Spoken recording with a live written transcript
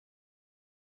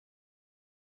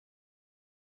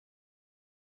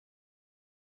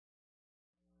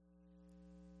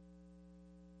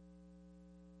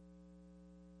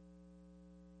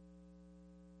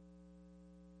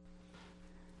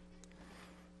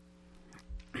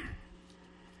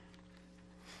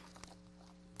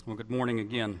Well, good morning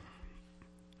again.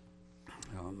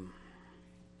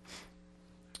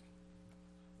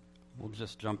 We'll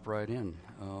just jump right in.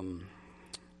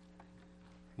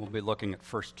 We'll be looking at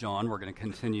 1 John. We're going to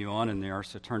continue on in there,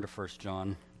 so turn to 1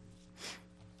 John.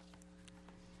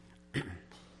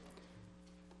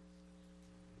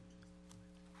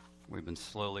 We've been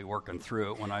slowly working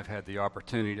through it when I've had the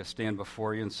opportunity to stand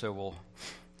before you, and so we'll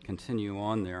continue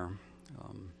on there.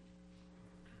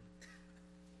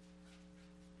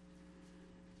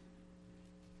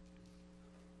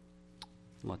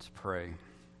 Let's pray.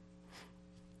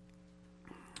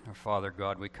 Our Father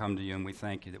God, we come to you and we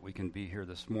thank you that we can be here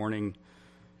this morning,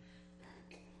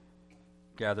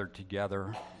 gathered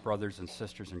together, brothers and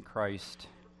sisters in Christ,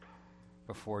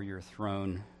 before your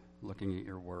throne, looking at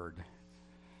your word.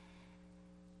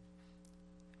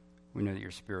 We know that your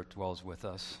Spirit dwells with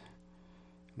us.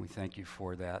 We thank you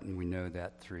for that, and we know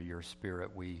that through your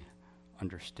Spirit we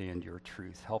understand your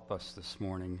truth. Help us this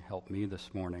morning, help me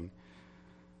this morning,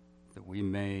 that we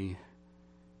may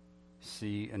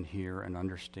see and hear and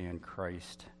understand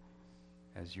Christ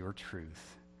as your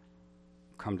truth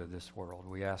come to this world.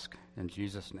 We ask in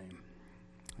Jesus' name.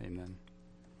 Amen.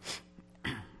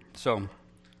 So,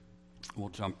 we'll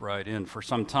jump right in. For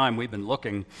some time we've been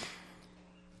looking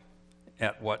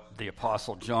at what the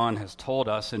Apostle John has told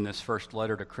us in this first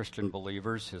letter to Christian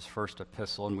believers, his first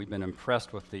epistle, and we've been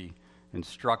impressed with the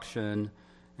instruction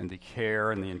and the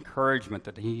care and the encouragement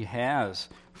that he has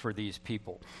for these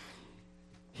people.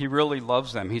 He really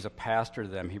loves them. He's a pastor to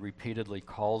them. He repeatedly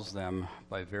calls them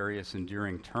by various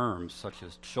endearing terms, such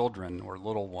as children or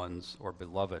little ones or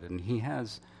beloved. And he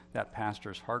has that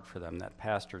pastor's heart for them, that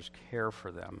pastor's care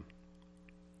for them.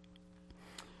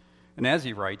 And as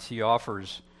he writes, he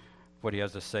offers what he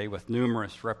has to say with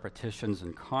numerous repetitions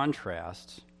and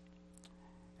contrasts.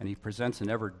 And he presents an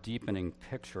ever-deepening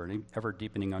picture, an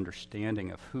ever-deepening understanding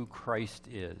of who Christ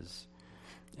is,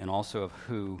 and also of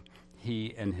who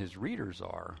he and his readers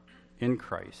are in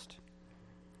Christ.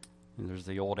 And there's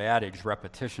the old adage,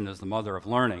 repetition is the mother of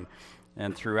learning.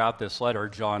 And throughout this letter,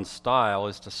 John's style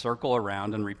is to circle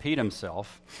around and repeat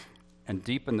himself and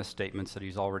deepen the statements that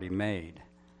he's already made.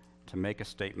 To make a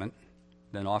statement,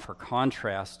 then offer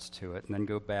contrasts to it, and then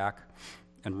go back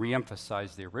and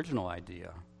reemphasize the original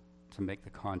idea to make the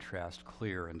contrast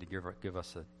clear and to give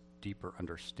us a deeper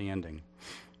understanding.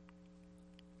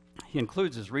 He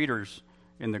includes his readers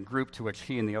in the group to which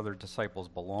he and the other disciples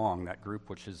belong, that group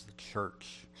which is the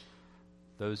church,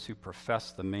 those who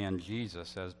profess the man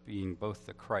Jesus as being both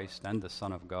the Christ and the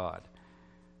Son of God.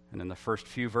 And in the first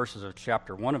few verses of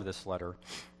chapter 1 of this letter,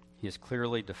 he has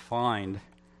clearly defined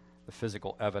the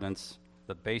physical evidence,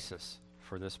 the basis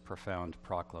for this profound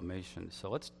proclamation. So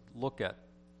let's look at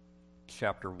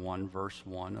chapter 1, verse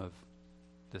 1 of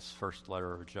this first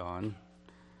letter of John,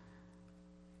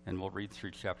 and we'll read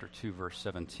through chapter 2, verse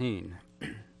 17.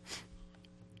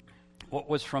 What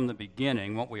was from the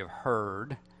beginning, what we have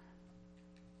heard,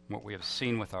 what we have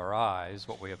seen with our eyes,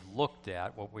 what we have looked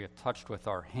at, what we have touched with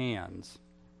our hands,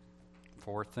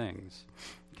 4 things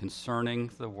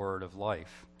concerning the word of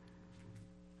life.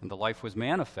 And the life was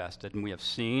manifested, and we have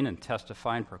seen and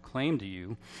testified and proclaimed to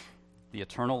you the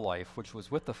eternal life which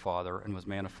was with the Father and was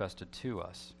manifested to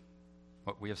us.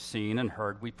 What we have seen and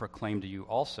heard we proclaim to you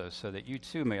also, so that you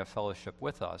too may have fellowship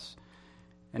with us.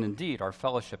 And indeed, our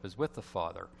fellowship is with the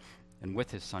Father and with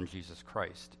his Son Jesus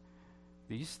Christ.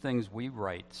 These things we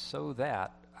write so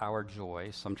that our joy,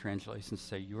 some translations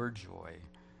say your joy,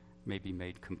 may be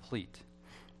made complete.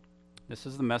 This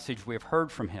is the message we have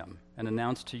heard from him and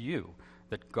announced to you,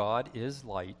 that God is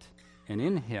light, and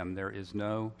in him there is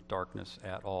no darkness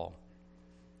at all.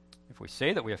 If we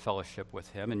say that we have fellowship with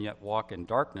him and yet walk in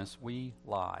darkness, we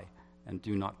lie and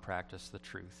do not practice the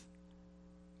truth.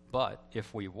 But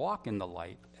if we walk in the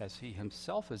light as he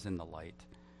himself is in the light,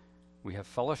 we have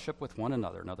fellowship with one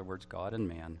another, in other words, God and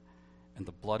man, and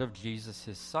the blood of Jesus,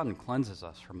 his Son, cleanses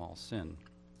us from all sin.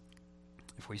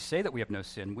 If we say that we have no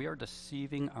sin, we are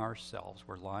deceiving ourselves.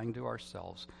 We're lying to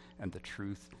ourselves, and the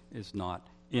truth is not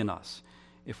in us.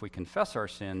 If we confess our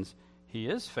sins, he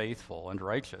is faithful and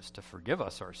righteous to forgive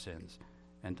us our sins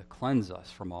and to cleanse us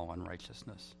from all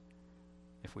unrighteousness.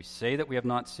 If we say that we have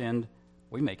not sinned,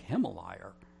 we make him a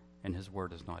liar, and his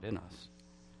word is not in us.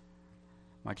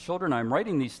 My children, I am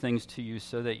writing these things to you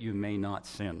so that you may not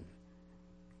sin.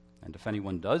 And if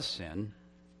anyone does sin,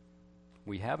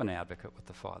 we have an advocate with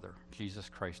the Father, Jesus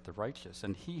Christ the righteous,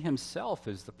 and he himself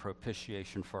is the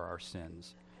propitiation for our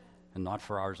sins, and not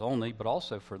for ours only, but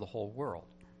also for the whole world.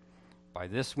 By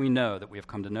this we know that we have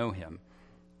come to know him,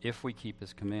 if we keep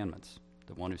his commandments.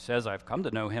 The one who says, I have come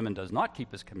to know him and does not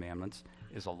keep his commandments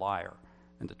is a liar,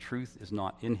 and the truth is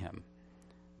not in him.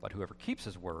 But whoever keeps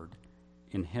his word,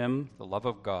 in him the love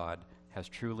of God has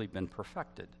truly been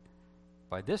perfected.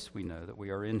 By this we know that we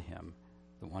are in him.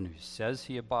 The one who says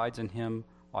he abides in him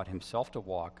ought himself to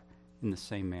walk in the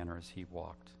same manner as he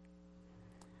walked.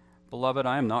 Beloved,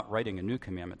 I am not writing a new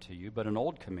commandment to you, but an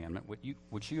old commandment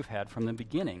which you have had from the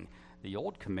beginning. The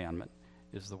old commandment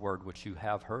is the word which you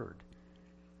have heard.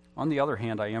 On the other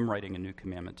hand, I am writing a new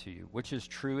commandment to you, which is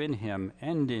true in him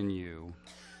and in you,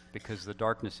 because the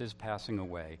darkness is passing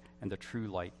away and the true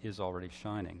light is already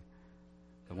shining.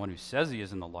 The one who says he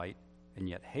is in the light and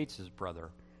yet hates his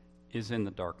brother is in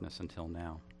the darkness until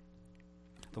now.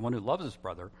 The one who loves his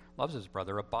brother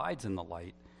abides in the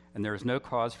light, and there is no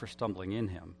cause for stumbling in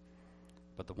him.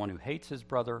 But the one who hates his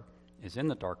brother is in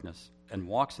the darkness and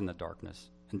walks in the darkness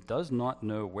and does not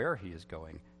know where he is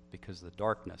going, because the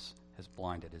darkness has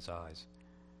blinded his eyes.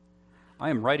 I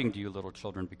am writing to you, little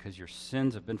children, because your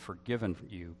sins have been forgiven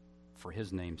you for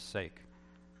his name's sake.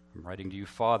 I'm writing to you,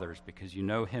 fathers, because you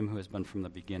know him who has been from the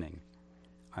beginning.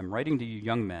 I'm writing to you,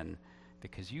 young men,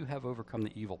 because you have overcome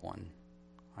the evil one.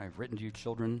 I have written to you,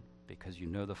 children, because you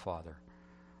know the Father.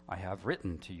 I have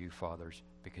written to you, fathers,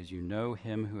 because you know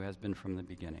him who has been from the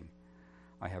beginning.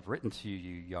 I have written to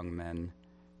you, young men,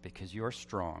 because you are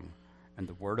strong, and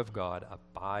the word of God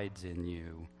abides in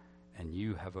you, and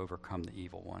you have overcome the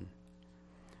evil one.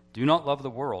 Do not love the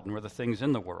world, nor the things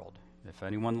in the world. If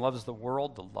anyone loves the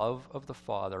world, the love of the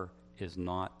Father is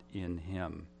not in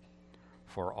him.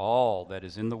 For all that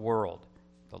is in the world,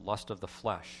 the lust of the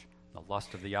flesh, the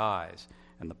lust of the eyes,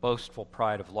 and the boastful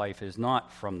pride of life is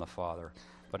not from the Father,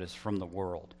 but is from the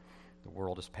world. The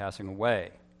world is passing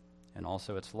away, and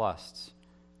also its lusts,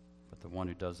 but the one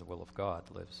who does the will of God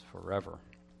lives forever.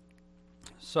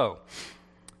 So,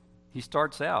 he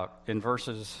starts out in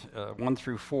verses 1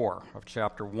 through 4 of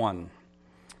chapter 1,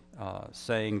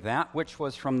 saying, that which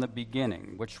was from the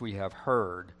beginning, which we have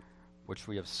heard, which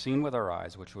we have seen with our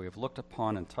eyes, which we have looked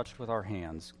upon and touched with our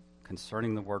hands,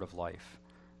 concerning the word of life.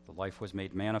 The life was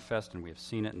made manifest, and we have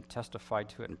seen it and testified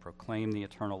to it and proclaimed the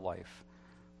eternal life,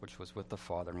 which was with the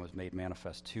Father and was made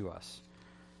manifest to us.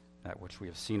 That which we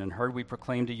have seen and heard we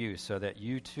proclaim to you, so that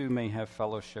you too may have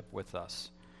fellowship with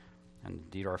us. And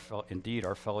indeed,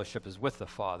 our fellowship is with the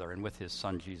Father and with his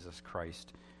Son, Jesus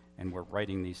Christ. And we're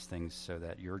writing these things so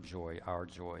that your joy, our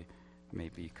joy, may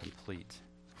be complete.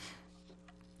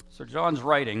 So John's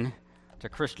writing to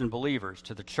Christian believers,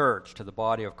 to the church, to the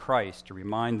body of Christ, to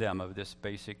remind them of this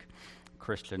basic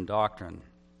Christian doctrine.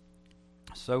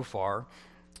 So far,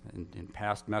 in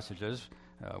past messages,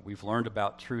 we've learned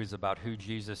about truths about who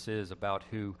Jesus is, about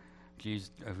who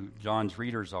John's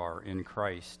readers are in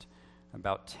Christ,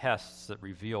 about tests that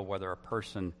reveal whether a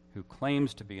person who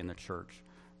claims to be in the church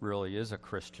really is a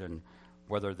Christian,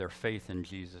 whether their faith in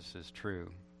Jesus is true.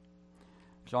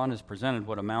 John has presented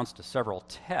what amounts to several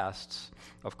tests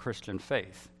of Christian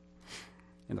faith.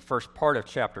 In the first part of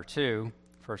chapter 2,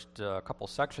 first couple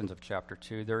sections of chapter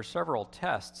 2, there are several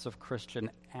tests of Christian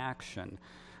action,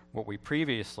 what we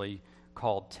previously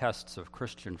called tests of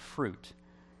Christian fruit.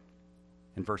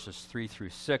 In verses 3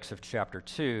 through 6 of chapter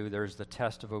 2, there's the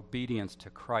test of obedience to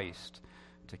Christ,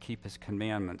 to keep his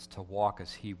commandments, to walk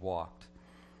as he walked.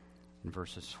 In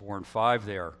verses 4 and 5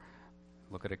 there,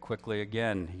 look at it quickly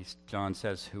again. John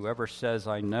says, whoever says,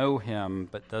 I know him,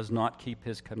 but does not keep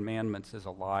his commandments is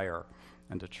a liar,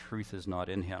 and the truth is not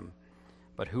in him.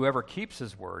 But whoever keeps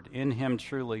his word, in him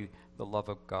truly the love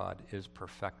of God is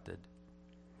perfected.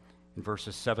 In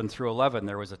verses 7 through 11,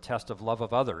 there was a test of love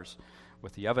of others,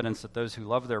 with the evidence that those who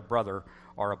love their brother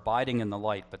are abiding in the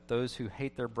light, but those who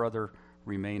hate their brother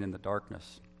remain in the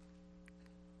darkness.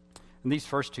 And these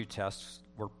first two tests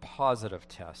were positive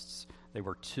tests. They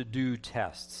were to-do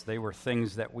tests. They were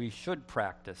things that we should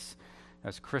practice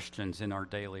as Christians in our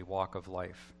daily walk of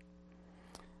life.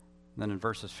 And then in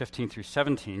verses 15 through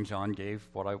 17, John gave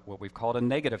what we've called a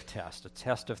negative test, a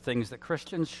test of things that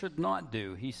Christians should not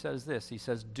do. He says this, he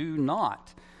says, do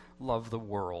not love the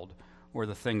world or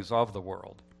the things of the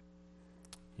world.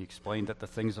 He explained that the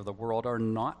things of the world are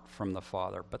not from the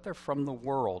Father, but they're from the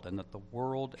world, and that the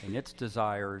world and its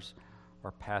desires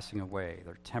are passing away.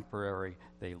 They're temporary.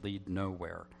 They lead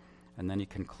nowhere. And then he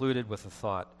concluded with the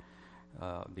thought,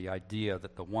 the idea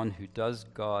that the one who does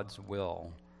God's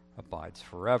will abides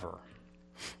forever.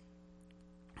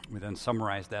 We then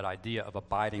summarized that idea of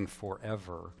abiding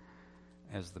forever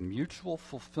as the mutual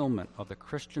fulfillment of the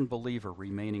Christian believer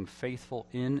remaining faithful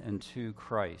in and to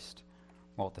Christ,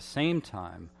 while at the same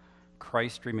time,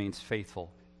 Christ remains faithful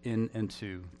in and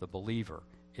to the believer.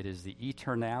 It is the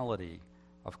eternality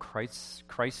of Christ's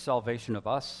salvation of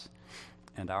us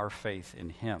and our faith in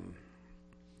him.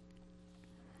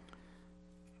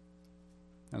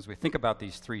 As we think about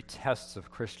these three tests of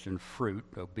Christian fruit,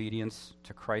 obedience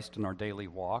to Christ in our daily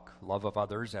walk, love of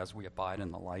others as we abide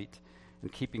in the light, and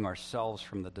keeping ourselves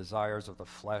from the desires of the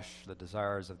flesh, the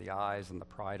desires of the eyes, and the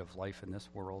pride of life in this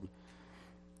world,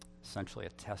 essentially a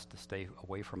test to stay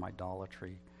away from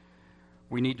idolatry,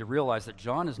 we need to realize that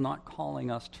John is not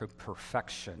calling us to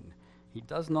perfection. He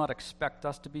does not expect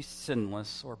us to be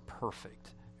sinless or perfect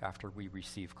after we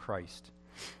receive Christ.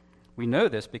 We know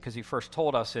this because he first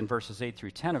told us in verses 8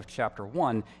 through 10 of chapter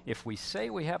 1, if we say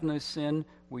we have no sin,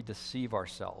 we deceive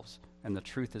ourselves, and the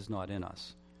truth is not in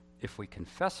us. If we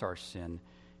confess our sin,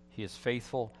 he is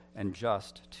faithful and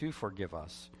just to forgive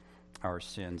us our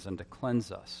sins and to cleanse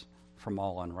us from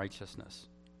all unrighteousness.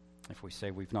 If we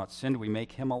say we've not sinned, we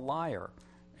make him a liar,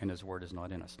 and his word is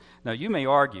not in us. Now, you may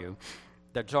argue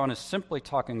that John is simply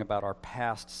talking about our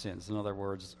past sins, in other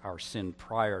words, our sin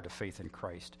prior to faith in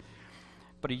Christ.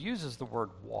 But he uses the word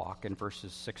walk in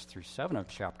verses 6 through 7 of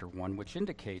chapter 1, which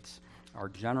indicates our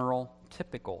general,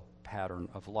 typical pattern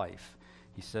of life.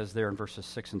 He says there in verses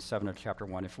 6 and 7 of chapter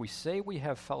 1, if we say we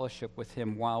have fellowship with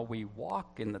him while we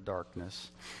walk in the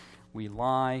darkness, we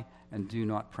lie and do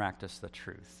not practice the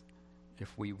truth.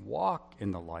 If we walk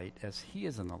in the light as he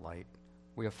is in the light,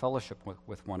 we have fellowship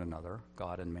with one another,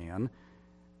 God and man,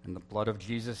 and the blood of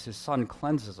Jesus, his son,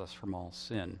 cleanses us from all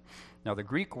sin. Now, the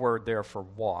Greek word there for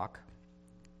walk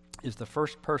is the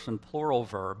first person plural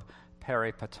verb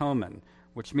peripatomen,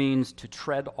 which means to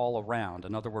tread all around.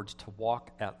 In other words, to walk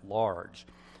at large.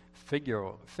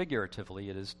 Figuratively,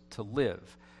 it is to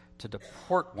live, to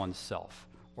deport oneself,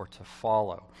 or to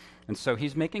follow. And so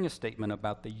he's making a statement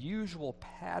about the usual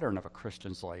pattern of a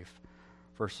Christian's life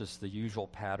versus the usual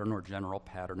pattern or general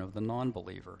pattern of the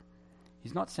non-believer.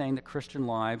 He's not saying that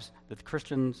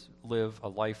Christians live a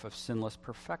life of sinless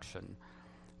perfection,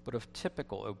 but of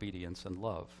typical obedience and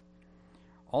love.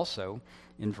 Also,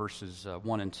 in verses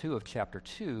 1 and 2 of chapter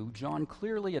 2, John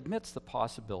clearly admits the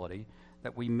possibility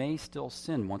that we may still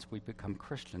sin once we become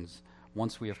Christians,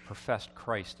 once we have professed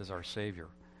Christ as our Savior.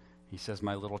 He says,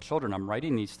 my little children, I'm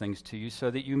writing these things to you so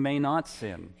that you may not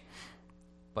sin.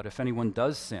 But if anyone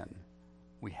does sin,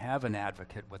 we have an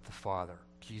advocate with the Father,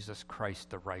 Jesus Christ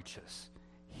the righteous.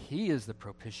 He is the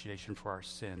propitiation for our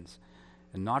sins,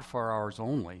 and not for ours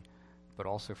only, but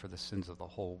also for the sins of the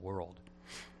whole world.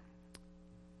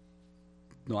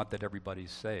 Not that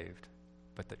everybody's saved,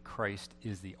 but that Christ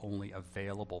is the only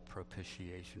available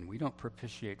propitiation. We don't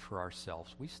propitiate for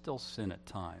ourselves. We still sin at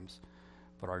times,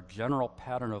 but our general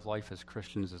pattern of life as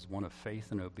Christians is one of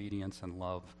faith and obedience and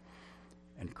love,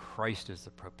 and Christ is the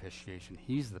propitiation.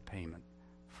 He's the payment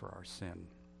for our sin.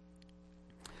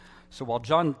 So while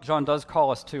John does call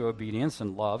us to obedience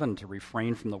and love and to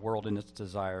refrain from the world and its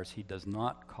desires, he does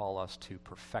not call us to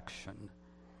perfection.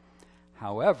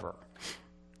 However,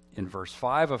 in verse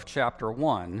 5 of chapter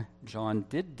 1, John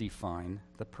did define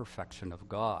the perfection of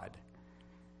God.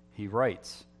 He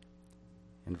writes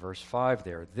in verse 5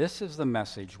 there, this is the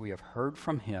message we have heard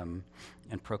from him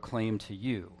and proclaim to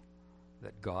you,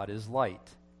 that God is light,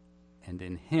 and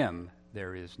in him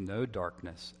there is no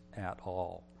darkness at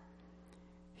all.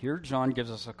 Here John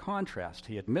gives us a contrast.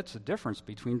 He admits a difference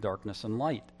between darkness and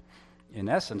light. In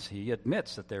essence, he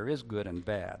admits that there is good and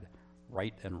bad,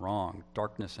 right and wrong,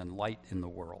 darkness and light in the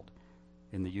world,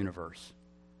 in the universe.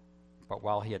 But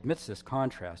while he admits this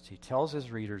contrast, he tells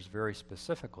his readers very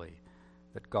specifically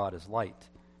that God is light.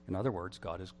 In other words,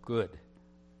 God is good,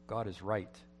 God is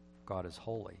right, God is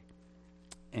holy.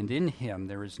 And in him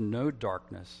there is no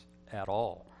darkness at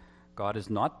all. God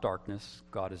is not darkness,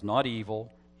 God is not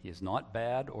evil, he is not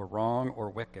bad or wrong or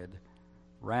wicked.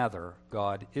 Rather,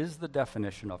 God is the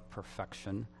definition of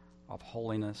perfection, of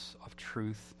holiness, of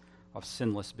truth, of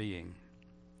sinless being.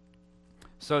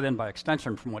 So then, by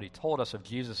extension from what he told us of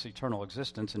Jesus' eternal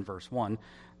existence in verse 1,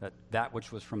 that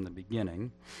which was from the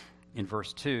beginning, in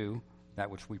verse 2,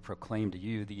 that which we proclaim to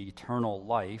you, the eternal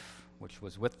life, which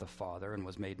was with the Father and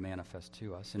was made manifest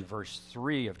to us. In verse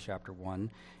 3 of chapter 1,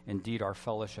 indeed our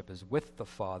fellowship is with the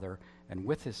Father and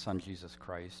with his Son Jesus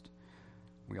Christ.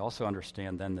 We also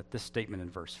understand then that this statement in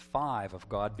verse 5 of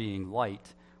God being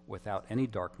light without any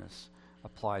darkness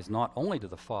applies not only to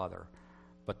the Father,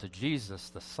 but to Jesus,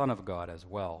 the Son of God, as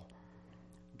well.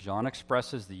 John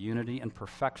expresses the unity and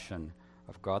perfection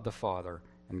of God the Father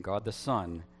and God the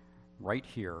Son right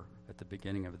here at the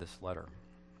beginning of this letter.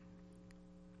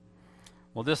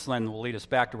 Well, this then will lead us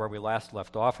back to where we last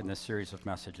left off in this series of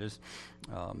messages.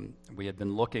 We had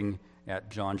been looking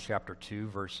at John chapter 2,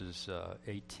 verses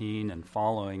 18 and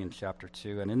following in chapter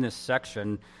 2. And in this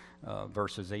section,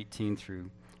 verses 18 through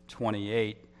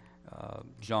 28,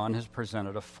 John has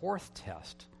presented a fourth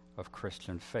test of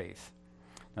Christian faith.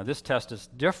 Now, this test is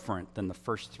different than the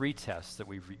first three tests that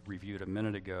we reviewed a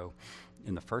minute ago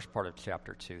in the first part of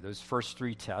chapter 2. Those first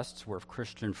three tests were of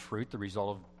Christian fruit, the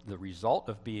result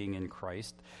of being in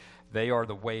Christ. They are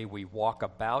the way we walk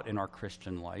about in our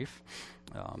Christian life,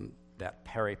 that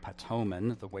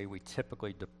peripatomen, the way we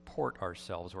typically deport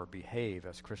ourselves or behave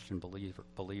as Christian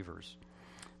believers.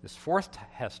 This fourth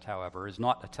test, however, is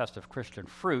not a test of Christian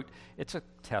fruit, it's a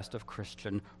test of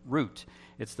Christian root.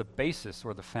 It's the basis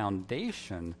or the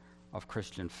foundation of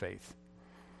Christian faith.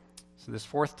 So this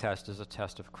fourth test is a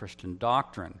test of Christian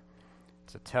doctrine.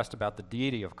 It's a test about the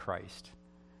deity of Christ.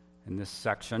 In this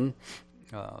section,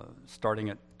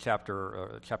 starting at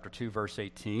chapter 2, verse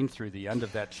 18, through the end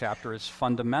of that chapter is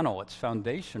fundamental. It's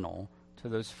foundational to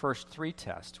those first three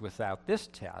tests. Without this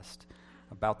test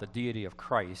about the deity of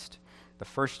Christ, the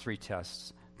first three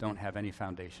tests don't have any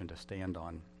foundation to stand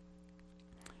on.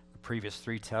 The previous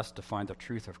three tests define the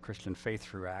truth of Christian faith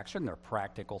through action. They're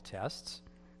practical tests.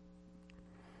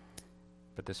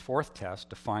 But this fourth test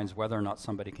defines whether or not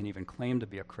somebody can even claim to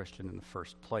be a Christian in the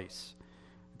first place.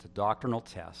 It's a doctrinal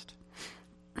test,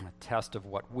 a test of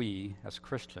what we as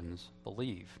Christians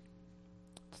believe.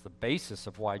 It's the basis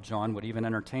of why John would even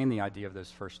entertain the idea of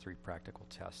those first three practical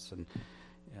tests.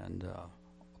 And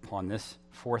upon this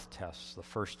fourth test, the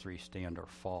first three stand or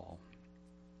fall.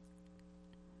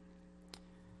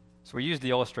 So we used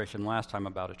the illustration last time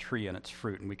about a tree and its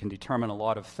fruit, and we can determine a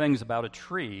lot of things about a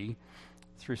tree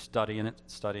through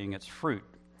studying its fruit.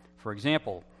 For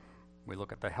example, we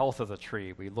look at the health of the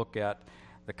tree, we look at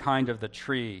the kind of the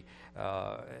tree,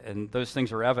 and those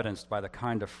things are evidenced by the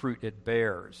kind of fruit it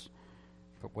bears.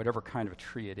 But whatever kind of a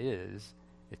tree it is,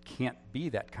 it can't be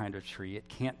that kind of tree, it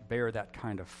can't bear that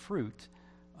kind of fruit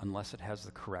unless it has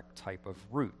the correct type of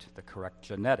root, the correct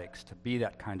genetics to be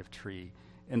that kind of tree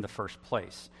in the first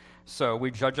place. So we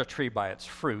judge a tree by its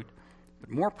fruit, but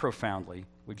more profoundly,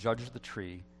 we judge the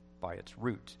tree by its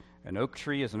root. An oak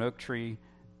tree is an oak tree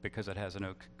because it has an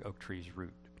oak tree's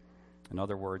root. In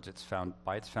other words, it's found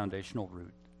by its foundational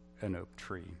root, an oak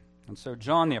tree. And so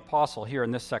John the Apostle here in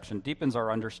this section deepens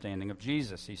our understanding of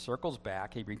Jesus. He circles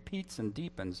back, he repeats and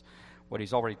deepens what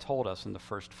he's already told us in the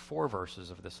first 4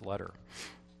 verses of this letter.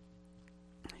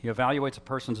 He evaluates a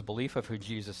person's belief of who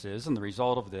Jesus is, and the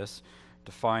result of this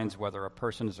defines whether a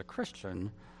person is a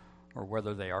Christian or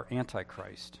whether they are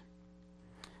Antichrist.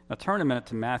 Now turn a minute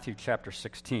to Matthew chapter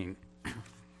 16.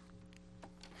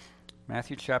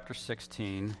 Matthew chapter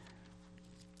 16,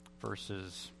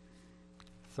 verses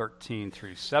 13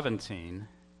 through 17.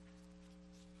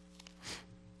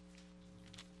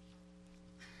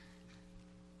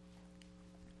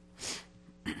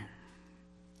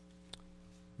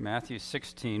 Matthew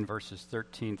 16, verses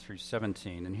 13 through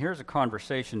 17. And here's a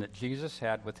conversation that Jesus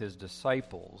had with his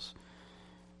disciples.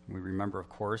 We remember, of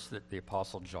course, that the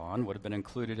Apostle John would have been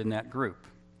included in that group.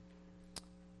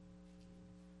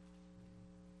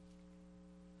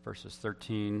 Verses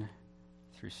 13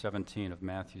 through 17 of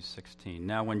Matthew 16.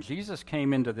 Now, when Jesus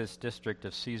came into this district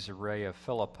of Caesarea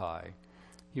Philippi,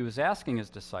 he was asking his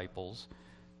disciples,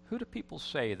 "Who do people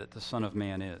say that the Son of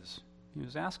Man is?" He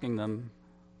was asking them,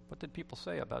 what did people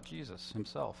say about Jesus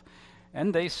himself?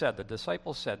 And they said, the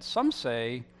disciples said, some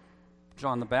say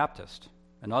John the Baptist,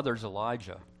 and others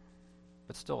Elijah,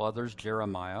 but still others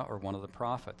Jeremiah or one of the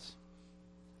prophets.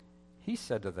 He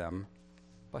said to them,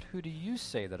 "But who do you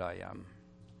say that I am?"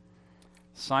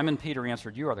 Simon Peter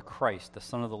answered, "You are the Christ, the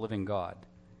Son of the living God."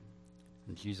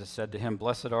 And Jesus said to him,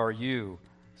 "Blessed are you,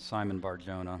 Simon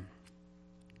Bar-Jonah,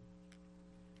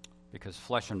 because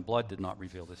flesh and blood did not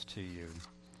reveal this to you,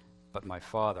 but my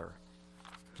Father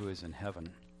who is in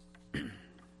heaven."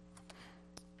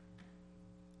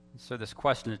 So this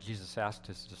question that Jesus asked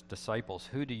his disciples,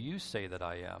 "Who do you say that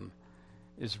I am?"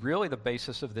 is really the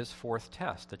basis of this fourth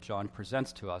test that John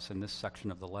presents to us in this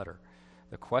section of the letter.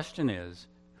 The question is,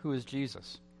 who is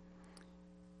Jesus?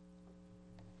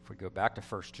 If we go back to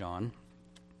 1 John,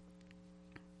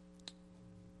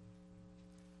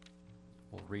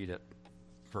 we'll read it,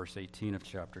 verse 18 of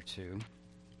chapter 2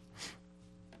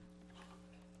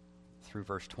 through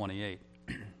verse 28.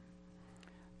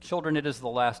 "Children, it is the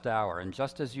last hour, and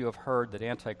just as you have heard that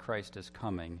Antichrist is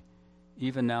coming,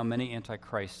 even now many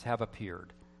Antichrists have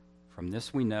appeared. From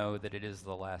this we know that it is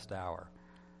the last hour.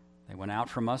 They went out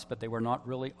from us, but they were not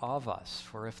really of us,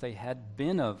 for if they had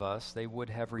been of us, they would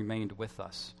have remained with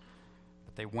us.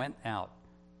 But they went out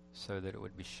so that it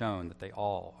would be shown that they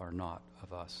all are not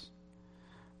of us.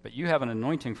 But you have an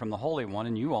anointing from the Holy One,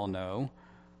 and you all know.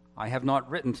 I have not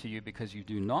written to you because you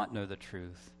do not know the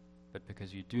truth, but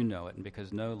because you do know it, and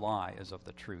because no lie is of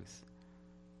the truth.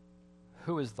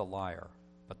 Who is the liar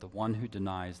but the one who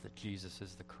denies that Jesus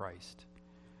is the Christ?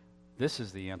 This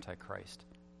is the Antichrist,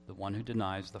 the one who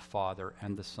denies the Father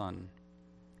and the Son.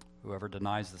 Whoever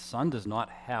denies the Son does not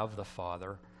have the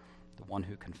Father. The one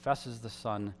who confesses the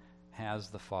Son has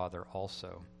the Father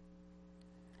also.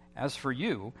 As for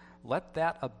you, let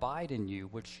that abide in you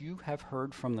which you have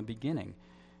heard from the beginning.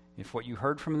 If what you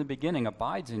heard from the beginning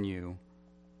abides in you,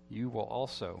 you will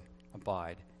also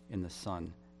abide in the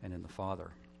Son and in the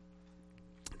Father.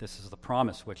 This is the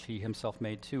promise which he himself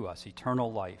made to us,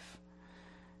 eternal life.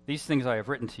 These things I have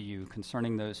written to you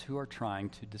concerning those who are trying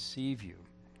to deceive you.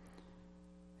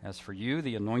 As for you,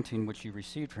 the anointing which you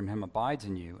received from him abides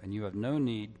in you, and you have no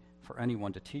need for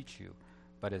anyone to teach you.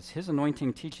 But as his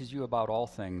anointing teaches you about all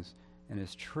things, and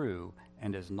is true,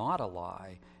 and is not a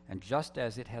lie, and just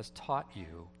as it has taught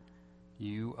you,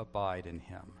 you abide in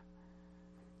him.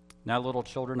 Now, little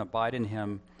children, abide in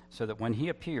him, so that when he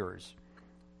appears,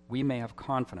 we may have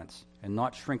confidence and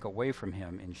not shrink away from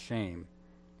him in shame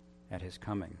at his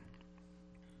coming.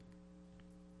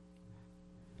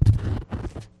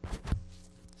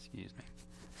 Excuse me.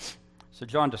 So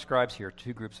John describes here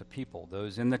two groups of people,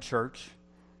 those in the church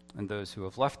and those who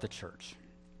have left the church.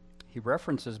 He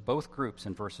references both groups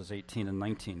in verses 18 and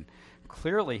 19.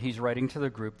 Clearly, he's writing to the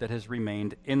group that has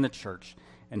remained in the church,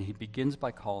 and he begins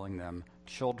by calling them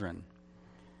children.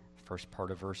 First part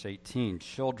of verse 18,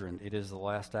 children, it is the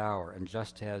last hour, and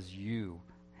just as you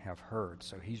have heard.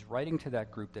 So he's writing to that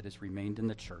group that has remained in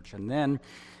the church. And then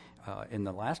in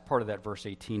the last part of that verse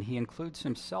 18, he includes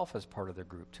himself as part of the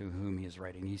group to whom he is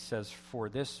writing. He says, for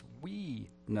this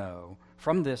we know,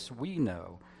 from this we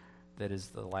know that is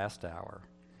the last hour.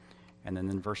 And then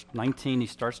in verse 19, he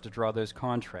starts to draw those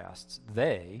contrasts.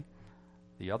 They,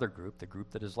 the other group, the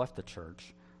group that has left the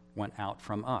church, went out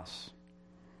from us.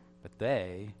 But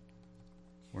they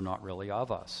were not really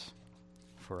of us.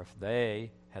 For if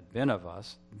they had been of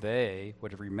us, they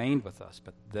would have remained with us.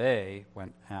 But they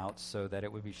went out so that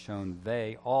it would be shown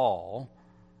they all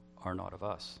are not of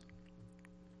us.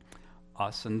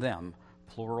 Us and them,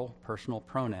 plural personal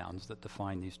pronouns that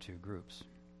define these two groups.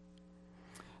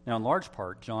 Now, in large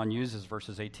part, John uses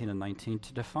verses 18 and 19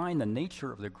 to define the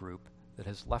nature of the group that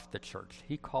has left the church.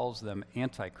 He calls them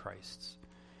antichrists.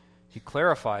 He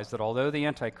clarifies that although the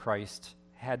antichrists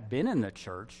had been in the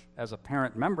church as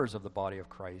apparent members of the body of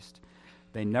Christ,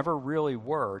 they never really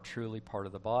were truly part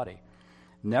of the body.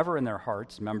 Never in their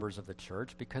hearts members of the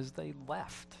church because they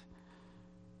left.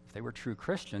 If they were true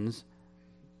Christians,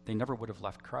 they never would have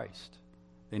left Christ.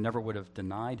 They never would have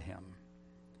denied him.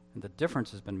 And the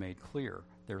difference has been made clear.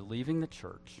 Their leaving the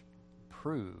church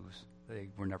proves they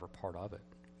were never part of it.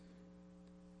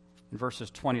 In verses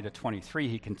 20 to 23,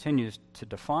 he continues to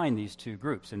define these two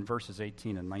groups. In verses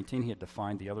 18 and 19, he had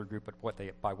defined the other group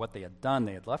by what they had done.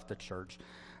 They had left the church.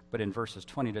 But in verses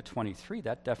 20 to 23,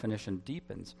 that definition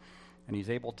deepens, and he's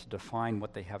able to define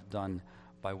what they have done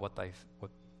by what they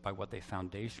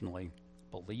foundationally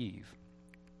believe.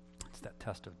 It's that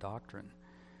test of doctrine.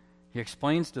 He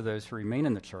explains to those who remain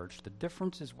in the church the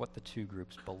difference is what the two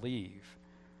groups believe.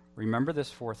 Remember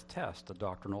this fourth test, the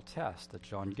doctrinal test that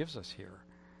John gives us here.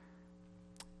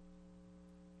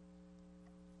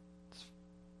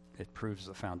 It proves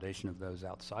the foundation of those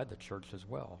outside the church as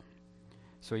well.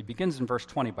 So he begins in verse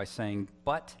 20 by saying,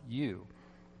 but you.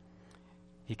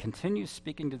 He continues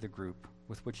speaking to the group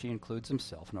with which he includes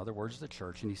himself, in other words, the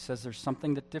church, and he says there's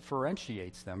something that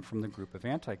differentiates them from the group of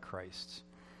antichrists.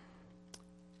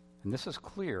 And this is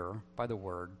clear by the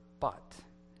word but.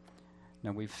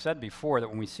 Now, we've said before that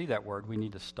when we see that word, we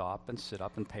need to stop and sit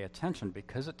up and pay attention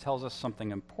because it tells us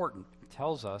something important. It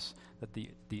tells us that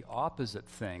the opposite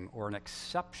thing or an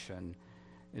exception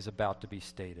is about to be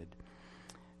stated.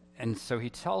 And so he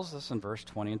tells us in verse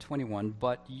 20 and 21,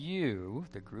 but you,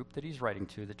 the group that he's writing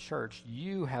to, the church,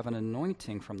 you have an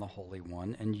anointing from the Holy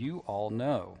One, and you all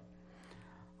know.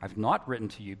 I've not written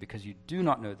to you because you do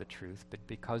not know the truth, but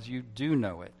because you do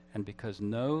know it, and because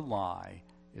no lie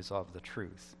is of the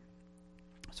truth.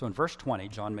 So in verse 20,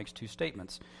 John makes two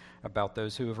statements about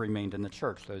those who have remained in the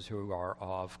church, those who are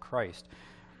of Christ.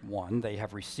 One, they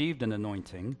have received an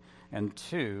anointing, and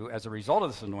two, as a result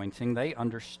of this anointing, they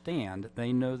understand,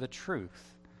 they know the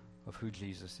truth of who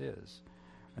Jesus is.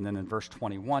 And then in verse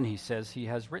 21, he says he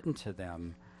has written to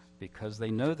them because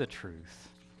they know the truth,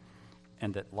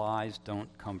 and that lies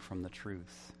don't come from the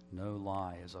truth. No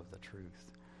lie is of the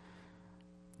truth.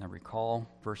 Now recall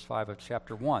verse 5 of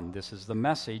chapter 1. This is the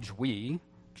message we,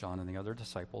 John and the other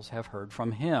disciples, have heard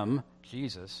from him,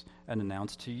 Jesus, and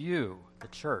announced to you, the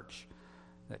church,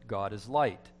 that God is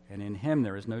light, and in him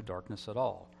there is no darkness at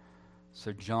all.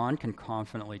 So John can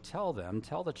confidently tell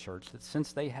the church, that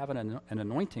since they have an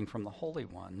anointing from the Holy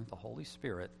One, the Holy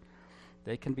Spirit,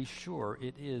 they can be sure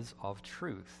it is of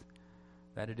truth.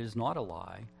 that it is not a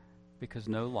lie, because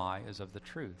no lie is of the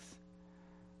truth.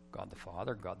 God the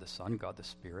Father, God the Son, God the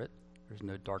Spirit, there's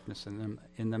no darkness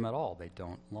in them at all. They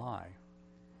don't lie.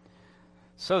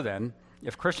 So then,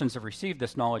 if Christians have received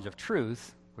this knowledge of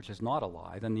truth, which is not a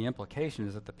lie, then the implication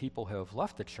is that the people who have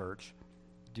left the church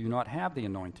do not have the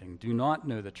anointing, do not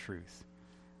know the truth.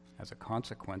 As a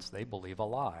consequence, they believe a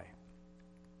lie.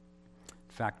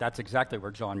 In fact, that's exactly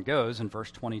where John goes in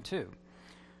verse 22.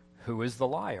 Who is the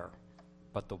liar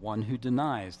but the one who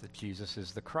denies that Jesus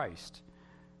is the Christ?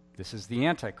 This is the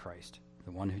Antichrist,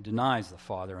 the one who denies the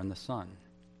Father and the Son.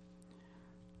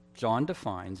 John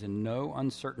defines in no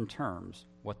uncertain terms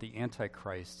what the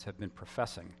Antichrists have been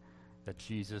professing, that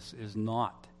Jesus is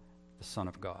not the Son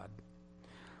of God.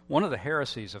 One of the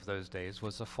heresies of those days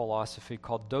was a philosophy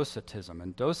called Docetism,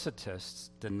 and Docetists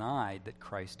denied that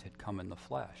Christ had come in the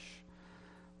flesh,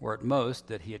 or at most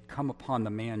that he had come upon the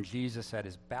man Jesus at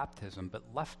his baptism,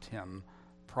 but left him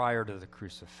prior to the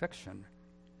crucifixion.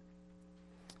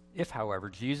 If, however,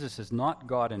 Jesus is not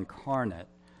God incarnate,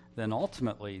 then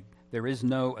ultimately there is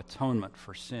no atonement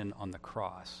for sin on the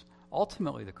cross.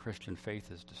 Ultimately, the Christian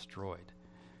faith is destroyed.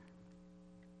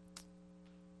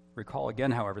 Recall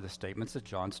again, however, the statements that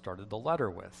John started the letter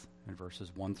with in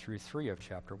verses 1 through 3 of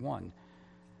chapter 1,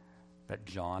 that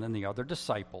John and the other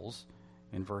disciples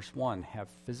in verse 1 have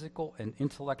physical and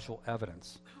intellectual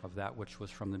evidence of that which was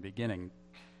from the beginning.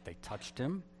 They touched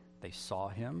him, they saw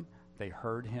him, they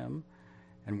heard him,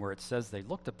 and where it says they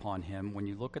looked upon him, when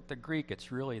you look at the Greek,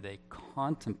 it's really they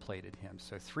contemplated him.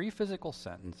 So 3 physical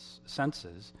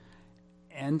senses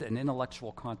and an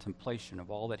intellectual contemplation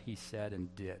of all that he said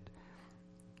and did.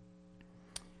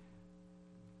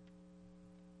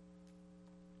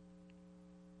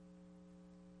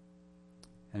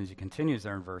 And as he continues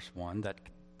there in verse 1, that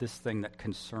this thing that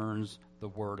concerns the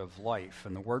word of life.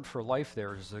 And the word for life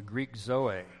there is the Greek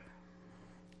zoe.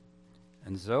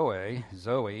 And zoe,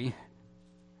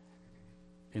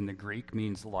 in the Greek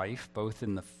means life, both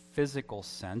in the physical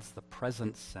sense, the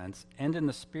present sense, and in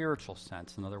the spiritual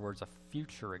sense. In other words, a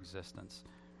future existence.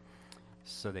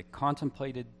 So they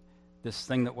contemplated this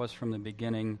thing that was from the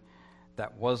beginning,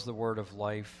 that was the word of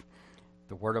life.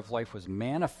 The word of life was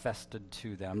manifested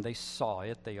to them. They saw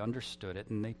it, they understood it,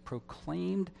 and they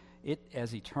proclaimed it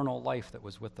as eternal life that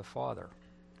was with the Father.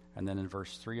 And then in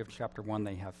verse 3 of chapter 1,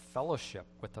 they have fellowship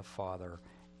with the Father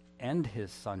and his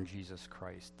Son, Jesus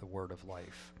Christ, the word of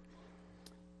life.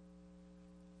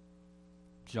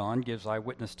 John gives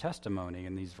eyewitness testimony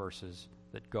in these verses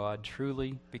that God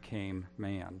truly became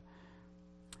man.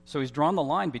 So he's drawn the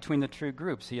line between the two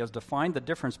groups. He has defined the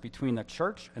difference between the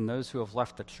church and those who have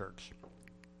left the church.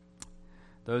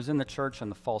 Those in the church and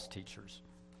the false teachers.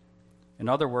 In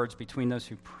other words, between those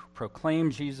who proclaim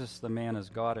Jesus the man as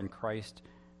God and Christ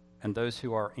and those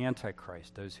who are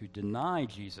antichrist, those who deny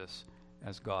Jesus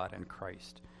as God and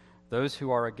Christ, those who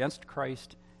are against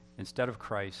Christ instead of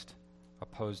Christ,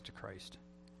 opposed to Christ.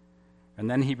 And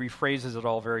then he rephrases it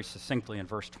all very succinctly in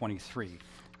verse 23.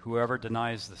 Whoever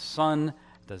denies the Son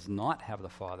does not have the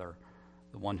Father.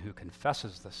 The one who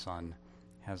confesses the Son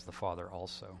has the Father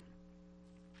also.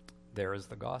 There is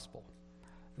the gospel.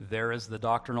 There is the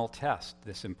doctrinal test,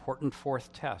 this important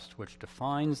fourth test, which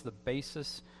defines the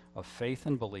basis of faith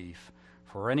and belief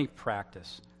for any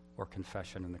practice or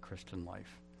confession in the Christian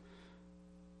life.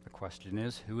 The question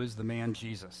is, who is the man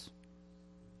Jesus?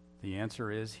 The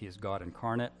answer is, he is God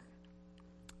incarnate,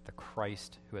 the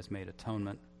Christ who has made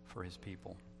atonement for his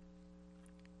people.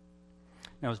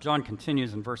 Now, as John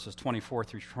continues in verses 24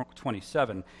 through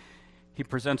 27, he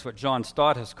presents what John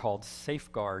Stott has called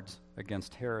safeguards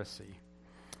against heresy.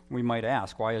 We might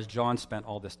ask, why has John spent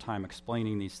all this time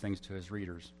explaining these things to his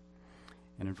readers?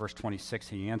 And in verse 26,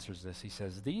 he answers this. He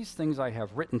says, "These things I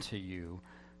have written to you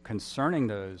concerning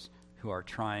those who are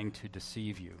trying to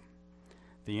deceive you.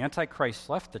 The Antichrists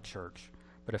left the church,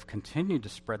 but have continued to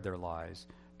spread their lies,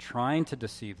 trying to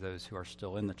deceive those who are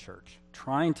still in the church,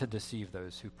 trying to deceive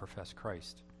those who profess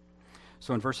Christ."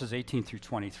 So in verses 18 through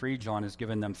 23, John has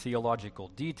given them theological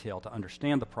detail to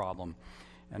understand the problem.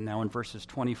 And now in verses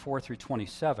 24 through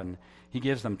 27, he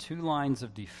gives them 2 lines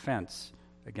of defense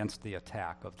against the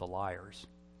attack of the liars.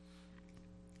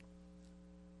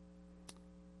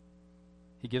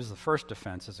 He gives the first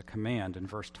defense as a command in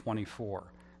verse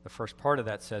 24. The first part of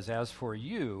that says, "As for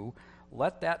you,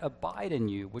 let that abide in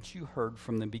you which you heard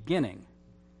from the beginning."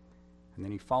 And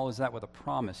then he follows that with a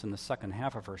promise in the second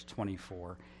half of verse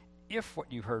 24. "If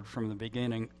what you heard from the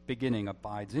beginning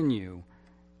abides in you,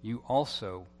 you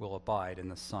also will abide in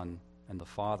the Son and the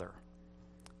Father."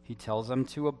 He tells them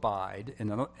to abide,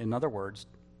 in other words,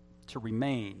 to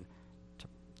remain,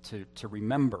 to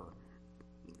remember,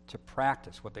 to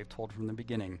practice what they've told from the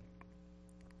beginning,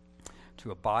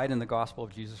 to abide in the gospel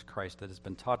of Jesus Christ that has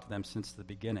been taught to them since the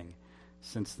beginning,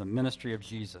 since the ministry of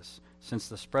Jesus, since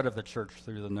the spread of the church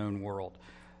through the known world,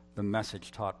 the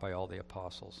message taught by all the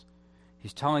apostles.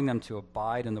 He's telling them to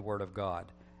abide in the Word of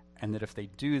God, and that if they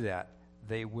do that,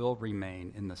 they will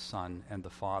remain in the Son and the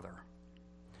Father.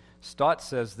 Stott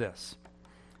says this,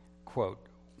 quote,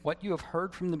 "What you have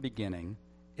heard from the beginning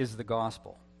is the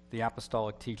gospel, the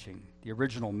apostolic teaching, the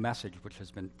original message which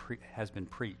has been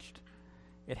preached.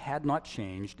 It had not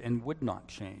changed and would not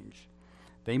change.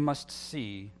 They must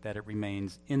see that it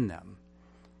remains in them.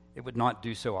 It would not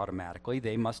do so automatically.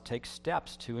 They must take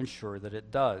steps to ensure that it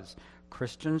does.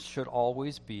 Christians should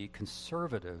always be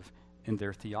conservative in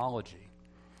their theology.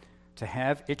 To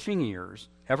have itching ears,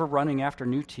 ever running after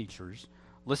new teachers,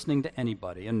 listening to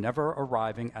anybody, and never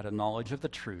arriving at a knowledge of the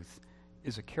truth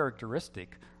is a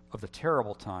characteristic of the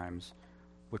terrible times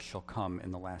which shall come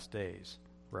in the last days,"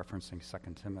 referencing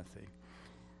 2 Timothy.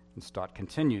 And Stott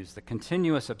continues, "The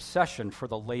continuous obsession for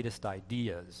the latest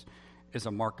ideas is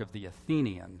a mark of the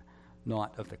Athenian,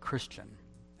 not of the Christian,"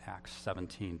 Acts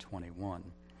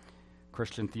 17:21.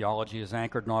 Christian theology is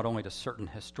anchored not only to certain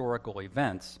historical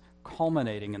events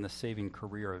culminating in the saving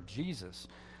career of Jesus,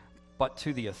 but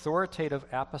to the authoritative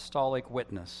apostolic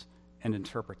witness and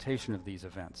interpretation of these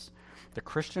events. The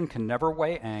Christian can never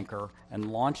weigh anchor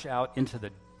and launch out into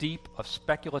the deep of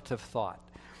speculative thought,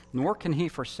 nor can he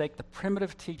forsake the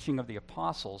primitive teaching of the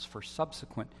apostles for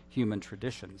subsequent human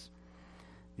traditions.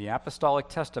 The apostolic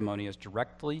testimony is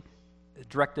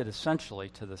directed essentially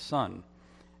to the Son,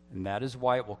 and that is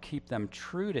why it will keep them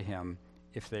true to him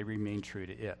if they remain true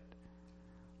to it.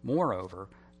 Moreover,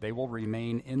 they will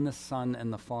remain in the Son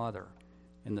and the Father,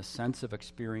 in the sense of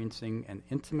experiencing an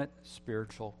intimate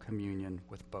spiritual communion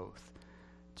with both.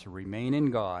 To remain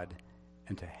in God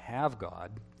and to have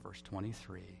God, verse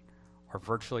 23, are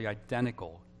virtually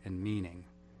identical in meaning,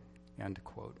 end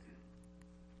quote.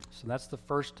 So that's the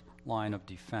first line of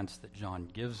defense that John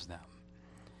gives them.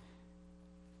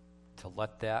 To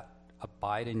let that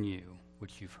abide in you,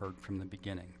 which you've heard from the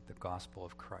beginning, the gospel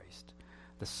of Christ.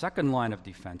 The second line of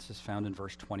defense is found in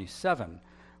verse 27,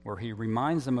 where he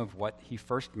reminds them of what he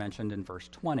first mentioned in verse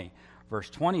 20. Verse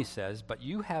 20 says, "But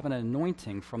you have an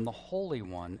anointing from the Holy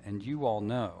One, and you all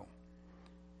know."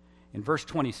 In verse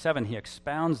 27, he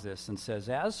expounds this and says,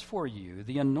 "As for you,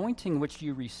 the anointing which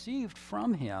you received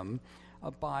from him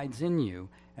abides in you,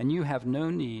 and you have no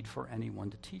need for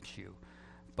anyone to teach you.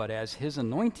 But as his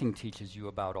anointing teaches you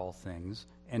about all things,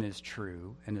 and is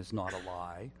true, and is not a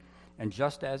lie, and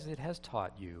just as it has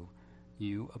taught you,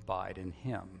 you abide in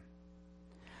him."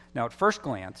 Now, at first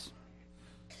glance,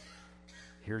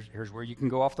 here's where you can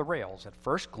go off the rails. At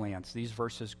first glance, these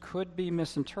verses could be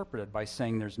misinterpreted by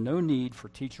saying there's no need for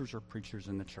teachers or preachers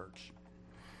in the church.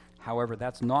 However,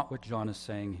 that's not what John is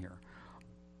saying here.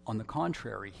 On the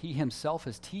contrary, he himself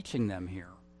is teaching them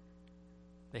here.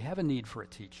 They have a need for a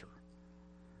teacher.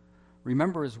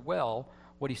 Remember as well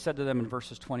what he said to them in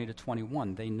verses 20 to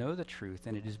 21. They know the truth,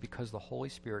 and it is because the Holy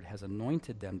Spirit has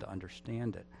anointed them to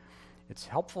understand it. It's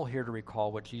helpful here to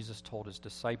recall what Jesus told his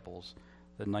disciples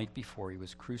the night before he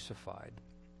was crucified.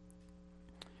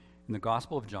 In the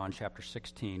Gospel of John, chapter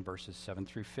 16, verses 7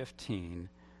 through 15,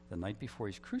 the night before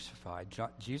he's crucified,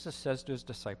 Jesus says to his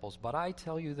disciples, "But I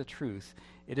tell you the truth,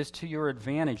 it is to your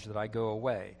advantage that I go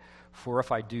away. For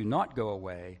if I do not go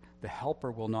away, the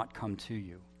Helper will not come to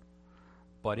you.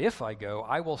 But if I go,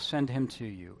 I will send him to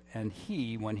you, and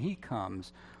he, when he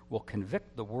comes, will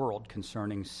convict the world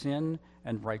concerning sin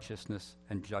and righteousness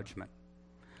and judgment.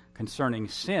 Concerning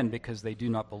sin, because they do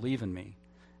not believe in me,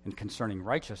 and concerning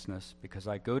righteousness, because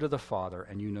I go to the Father,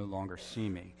 and you no longer see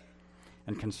me.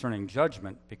 And concerning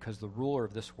judgment, because the ruler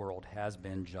of this world has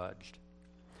been judged.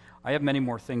 I have many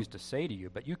more things to say to you,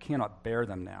 but you cannot bear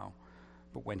them now.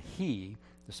 But when he,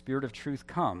 the Spirit of truth,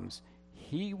 comes,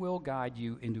 he will guide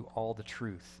you into all the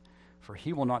truth. For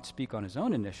he will not speak on his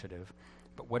own initiative,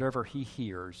 but whatever he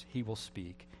hears, he will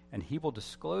speak, and he will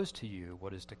disclose to you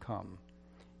what is to come.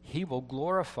 He will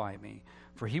glorify me,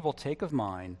 for he will take of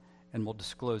mine and will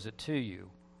disclose it to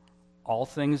you. All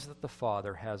things that the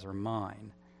Father has are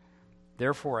mine.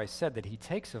 Therefore I said that he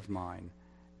takes of mine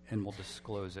and will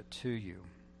disclose it to you."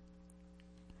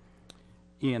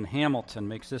 Ian Hamilton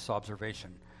makes this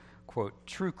observation, quote,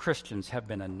 "True Christians have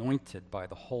been anointed by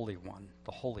the Holy One,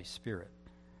 the Holy Spirit.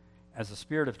 As the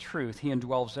Spirit of truth, he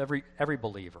indwells every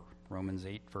believer, Romans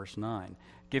 8, verse 9,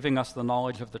 giving us the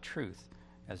knowledge of the truth,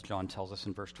 as John tells us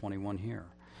in verse 21 here.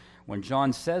 When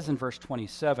John says in verse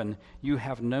 27, you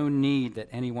have no need that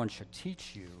anyone should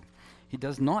teach you, he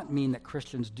does not mean that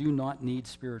Christians do not need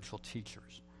spiritual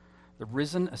teachers. The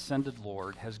risen, ascended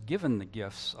Lord has given the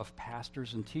gifts of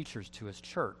pastors and teachers to his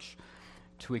church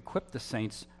to equip the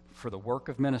saints for the work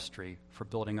of ministry for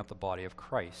building up the body of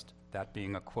Christ, that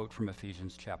being a quote from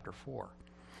Ephesians chapter 4.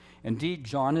 Indeed,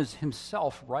 John is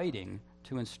himself writing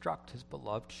to instruct his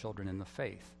beloved children in the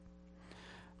faith.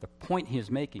 The point he is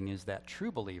making is that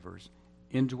true believers,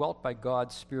 indwelt by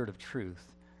God's Spirit of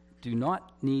truth, do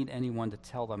not need anyone to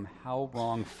tell them how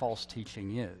wrong false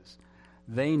teaching is.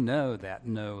 They know that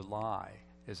no lie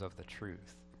is of the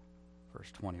truth.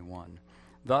 Verse 21.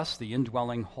 Thus, the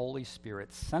indwelling Holy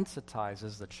Spirit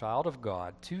sensitizes the child of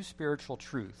God to spiritual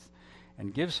truth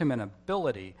and gives him an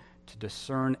ability to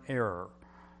discern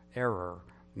error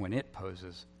when it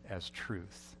poses as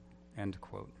truth. End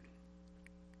quote.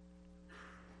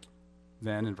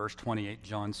 Then in verse 28,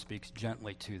 John speaks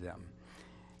gently to them.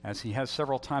 As he has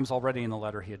several times already in the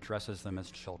letter, he addresses them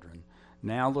as children.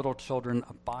 Now, little children,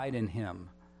 abide in him,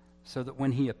 so that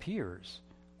when he appears,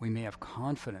 we may have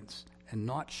confidence and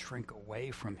not shrink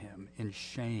away from him in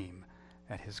shame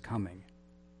at his coming.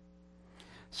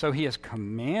 So he has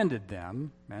commanded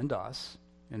them and us,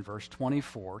 in verse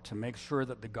 24, to make sure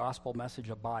that the gospel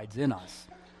message abides in us,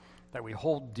 that we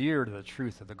hold dear to the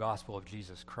truth of the gospel of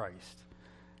Jesus Christ.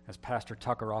 As Pastor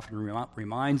Tucker often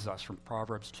reminds us from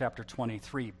Proverbs chapter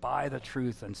 23, buy the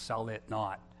truth and sell it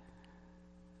not.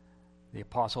 The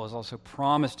apostle has also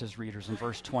promised his readers in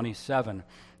verse 27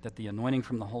 that the anointing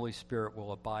from the Holy Spirit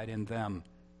will abide in them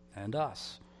and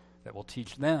us, that will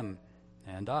teach them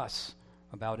and us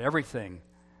about everything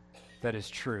that is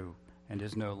true and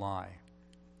is no lie.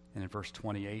 And in verse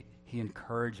 28, he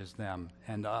encourages them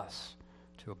and us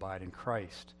to abide in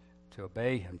Christ, to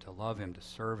obey him, to love him, to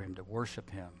serve him, to worship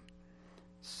him,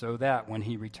 so that when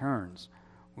he returns,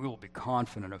 we will be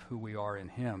confident of who we are in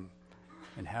him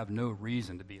and have no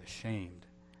reason to be ashamed.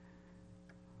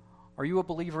 Are you a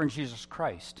believer in Jesus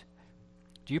Christ?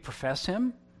 Do you profess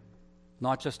him?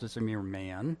 Not just as a mere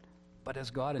man, but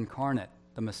as God incarnate,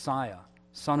 the Messiah,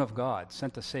 Son of God,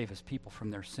 sent to save his people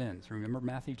from their sins. Remember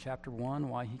Matthew chapter 1,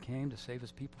 why he came to save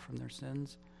his people from their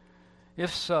sins?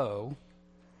 If so,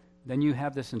 then you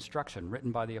have this instruction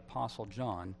written by the Apostle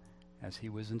John as he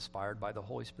was inspired by the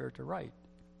Holy Spirit to write.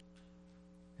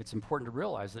 It's important to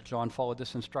realize that John followed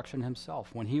this instruction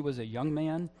himself. When he was a young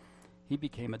man, he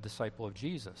became a disciple of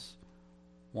Jesus,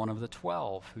 one of the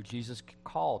 12 who Jesus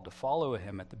called to follow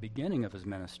him at the beginning of his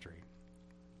ministry.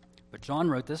 But John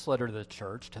wrote this letter to the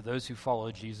church, to those who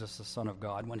followed Jesus, the Son of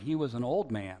God, when he was an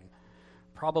old man,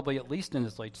 probably at least in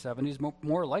his late 70s,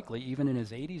 more likely even in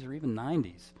his 80s or even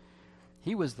 90s.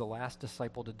 He was the last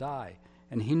disciple to die,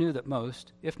 and he knew that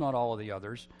most, if not all of the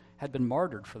others, had been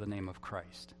martyred for the name of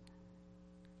Christ.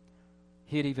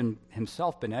 He had even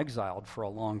himself been exiled for a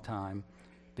long time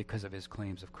because of his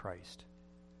claims of Christ.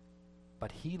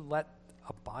 But he let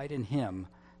abide in him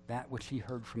that which he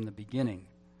heard from the beginning.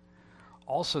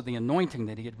 Also, the anointing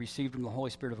that he had received from the Holy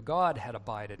Spirit of God had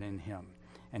abided in him,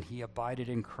 and he abided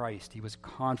in Christ. He was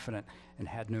confident and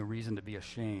had no reason to be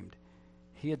ashamed.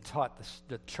 He had taught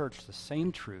the church the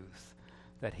same truth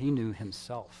that he knew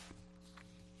himself.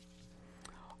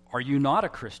 Are you not a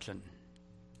Christian?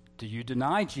 Do you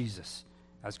deny Jesus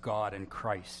as God and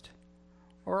Christ?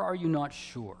 Or are you not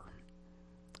sure?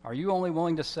 Are you only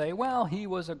willing to say, well, he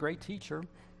was a great teacher,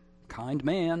 kind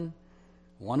man,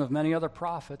 one of many other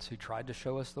prophets who tried to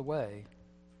show us the way?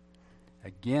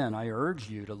 Again, I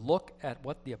urge you to look at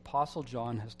what the Apostle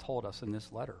John has told us in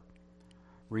this letter.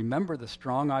 Remember the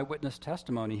strong eyewitness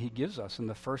testimony he gives us in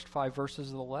the first 5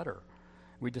 verses of the letter.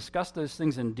 We discussed those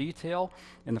things in detail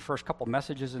in the first couple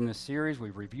messages in this series.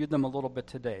 We reviewed them a little bit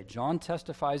today. John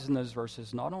testifies in those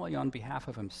verses not only on behalf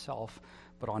of himself,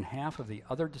 but on behalf of the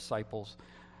other disciples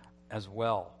as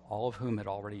well, all of whom had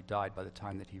already died by the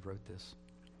time that he wrote this.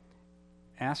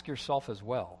 Ask yourself as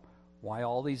well why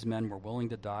all these men were willing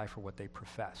to die for what they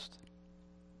professed.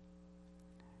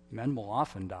 Men will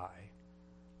often die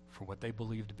for what they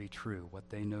believe to be true, what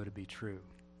they know to be true.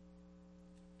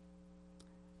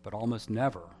 But almost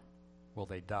never will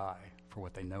they die for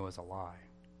what they know is a lie.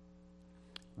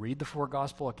 Read the 4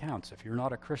 gospel accounts. If you're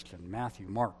not a Christian, Matthew,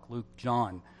 Mark, Luke,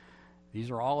 John, these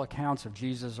are all accounts of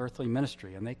Jesus' earthly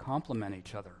ministry, and they complement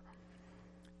each other.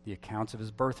 The accounts of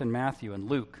his birth in Matthew and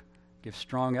Luke give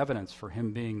strong evidence for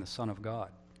him being the Son of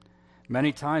God.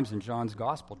 Many times in John's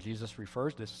gospel, Jesus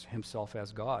refers to himself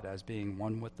as God, as being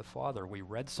one with the Father. We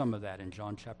read some of that in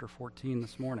John chapter 14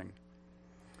 this morning.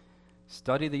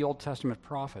 Study the Old Testament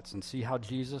prophets and see how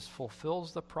Jesus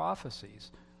fulfills the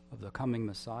prophecies of the coming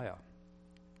Messiah.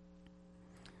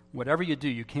 Whatever you do,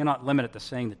 you cannot limit it to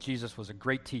saying that Jesus was a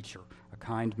great teacher, a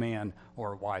kind man,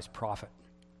 or a wise prophet.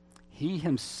 He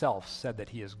himself said that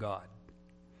he is God.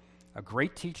 A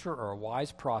great teacher or a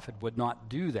wise prophet would not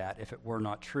do that if it were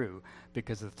not true,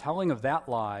 because the telling of that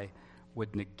lie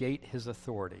would negate his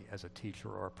authority as a teacher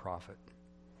or a prophet.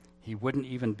 He wouldn't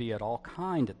even be at all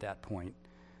kind at that point,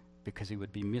 because he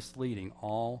would be misleading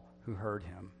all who heard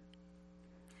him.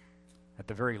 At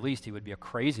the very least, he would be a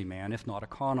crazy man, if not a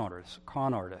con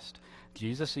artist.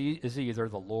 Jesus is either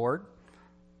the Lord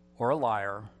or a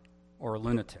liar or a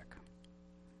lunatic.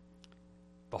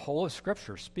 The whole of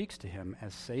Scripture speaks to him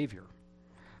as Savior.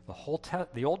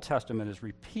 The Old Testament is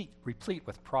replete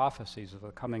with prophecies of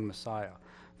the coming Messiah.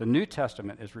 The New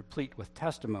Testament is replete with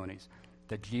testimonies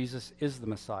that Jesus is the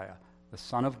Messiah, the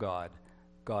Son of God,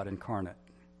 God incarnate.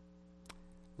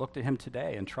 Look to him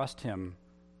today and trust him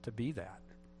to be that.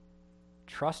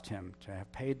 Trust him to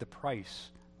have paid the price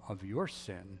of your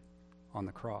sin on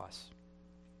the cross.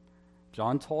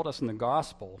 John told us the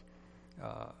gospel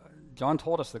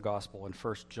in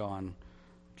 1 John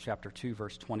chapter 2,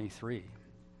 verse 23.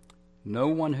 No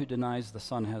one who denies the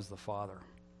Son has the Father.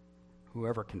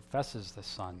 Whoever confesses the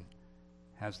Son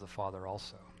has the Father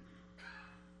also.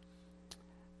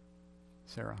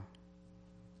 Sarah,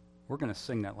 we're going to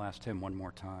sing that last hymn one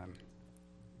more time.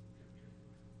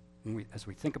 As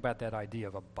we think about that idea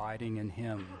of abiding in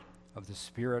him, of the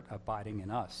Spirit abiding in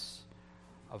us,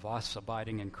 of us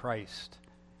abiding in Christ,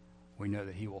 we know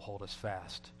that he will hold us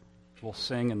fast. We'll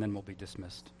sing and then we'll be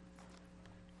dismissed.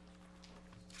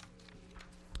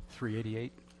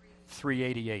 388?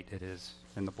 388 it is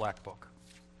in the Black Book.